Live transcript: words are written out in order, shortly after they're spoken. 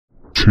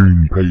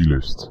Tune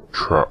playlist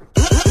trap.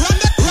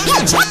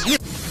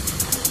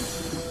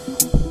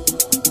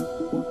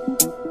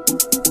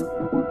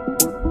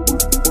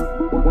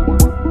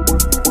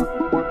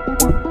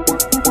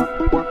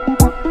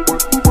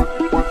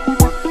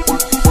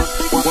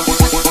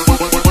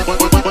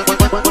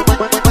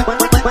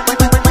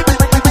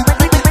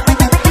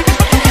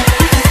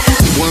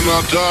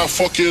 Die,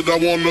 fuck it, I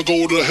wanna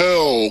go to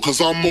hell.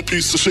 Cause I'm a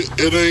piece of shit,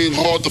 it ain't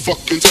hard to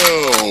fucking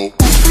tell.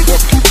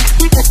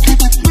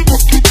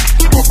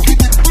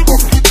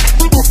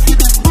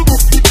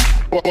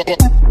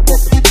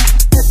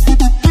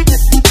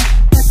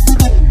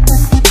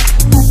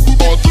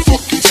 Hard to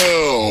fucking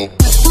tell.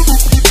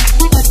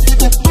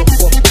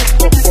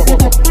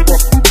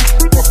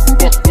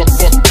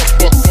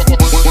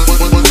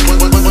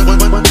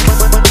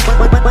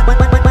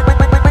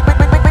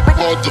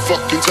 Hard to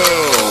fucking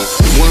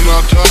tell. When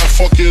I die,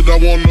 fuck it, I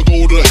wanna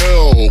go to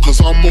hell. Cause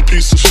I'm a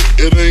piece of shit,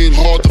 it ain't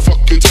hard to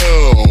fucking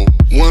tell.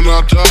 When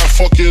I die,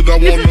 fuck it, I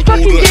wanna go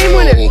to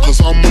hell. Cause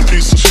I'm a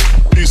piece of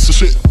shit, piece of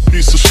shit,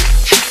 piece of shit.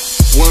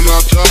 When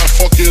I die,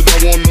 fuck it, I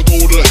wanna go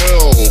to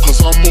hell. Cause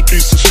I'm a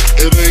piece of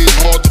shit, it ain't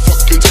hard to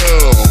fucking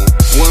tell.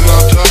 When I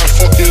die,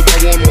 fuck it, I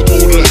wanna go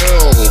to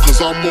hell.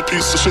 Cause I'm a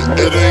piece of shit,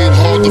 it ain't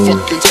hard to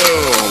fucking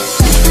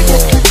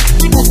tell.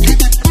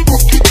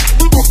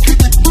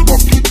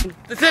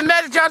 Dit zijn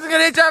mensen die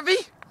gaan HIV.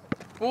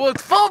 Voor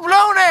het full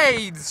blown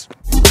AIDS.